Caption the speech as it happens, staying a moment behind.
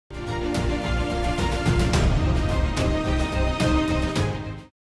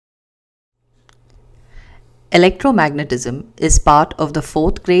Electromagnetism is part of the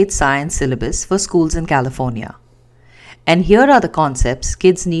 4th grade science syllabus for schools in California. And here are the concepts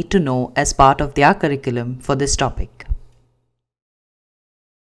kids need to know as part of their curriculum for this topic.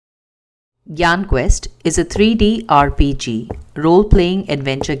 GyanQuest is a 3D RPG role-playing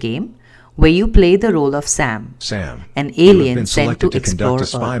adventure game where you play the role of Sam, an alien sent to explore conduct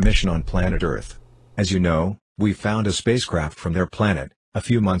a spy mission on planet Earth. As you know, we found a spacecraft from their planet a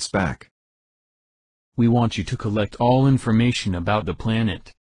few months back. We want you to collect all information about the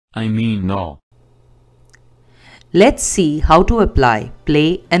planet. I mean all. Let's see how to apply,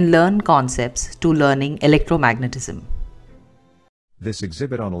 play and learn concepts to learning electromagnetism. This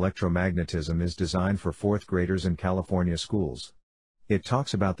exhibit on electromagnetism is designed for 4th graders in California schools. It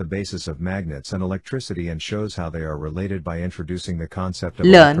talks about the basis of magnets and electricity and shows how they are related by introducing the concept of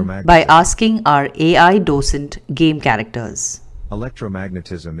electromagnetism. Learn by asking our AI Docent game characters.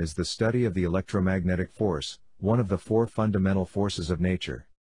 Electromagnetism is the study of the electromagnetic force, one of the 4 fundamental forces of nature.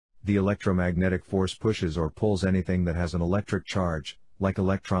 The electromagnetic force pushes or pulls anything that has an electric charge, like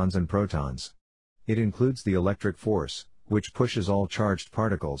electrons and protons. It includes the electric force, which pushes all charged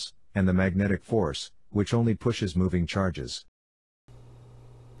particles, and the magnetic force, which only pushes moving charges.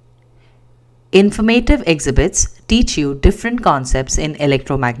 Informative exhibits teach you different concepts in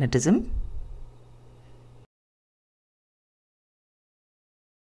electromagnetism.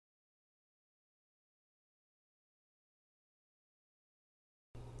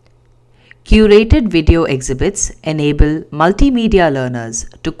 Curated video exhibits enable multimedia learners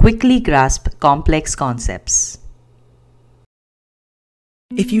to quickly grasp complex concepts.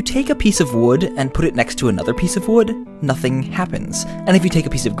 If you take a piece of wood and put it next to another piece of wood, nothing happens. And if you take a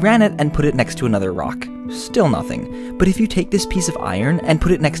piece of granite and put it next to another rock, still nothing. But if you take this piece of iron and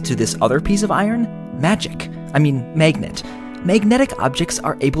put it next to this other piece of iron, magnet. Magnetic objects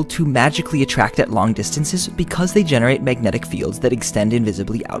are able to magically attract at long distances because they generate magnetic fields that extend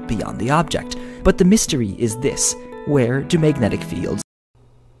invisibly out beyond the object. But the mystery is this: where do magnetic fields?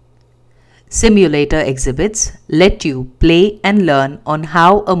 Simulator exhibits let you play and learn on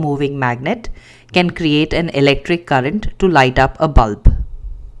how a moving magnet can create an electric current to light up a bulb.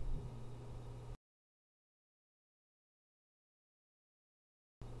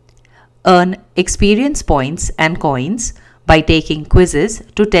 Earn experience points and coins by taking quizzes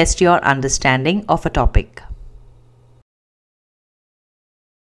to test your understanding of a topic.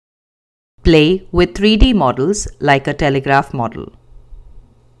 Play with 3D models like a telegraph model.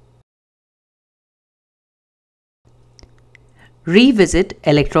 Revisit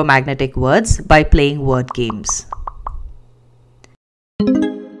electromagnetic words by playing word games.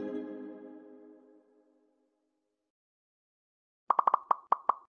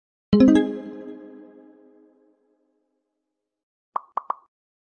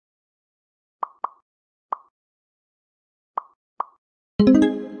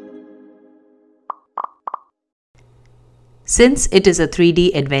 Since it is a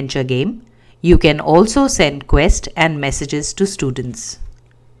 3D adventure game, you can also send quests and messages to students.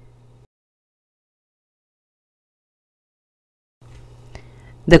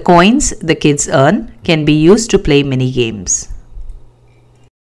 The coins the kids earn can be used to play mini games.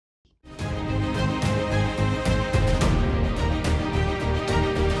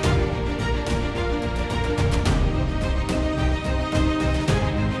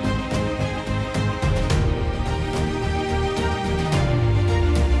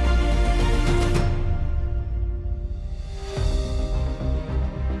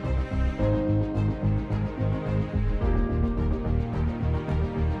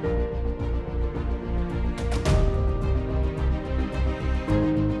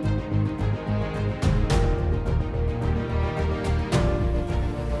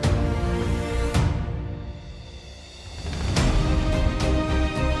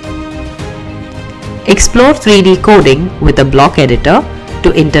 Explore 3D coding with a block editor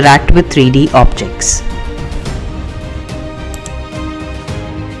to interact with 3D objects.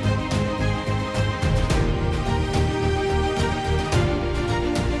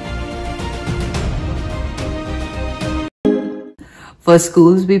 For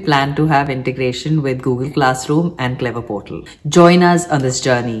schools, we plan to have integration with Google Classroom and Clever Portal. Join us on this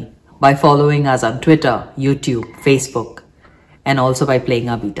journey by following us on Twitter, YouTube, Facebook, and also by playing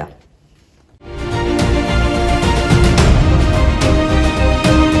our beta.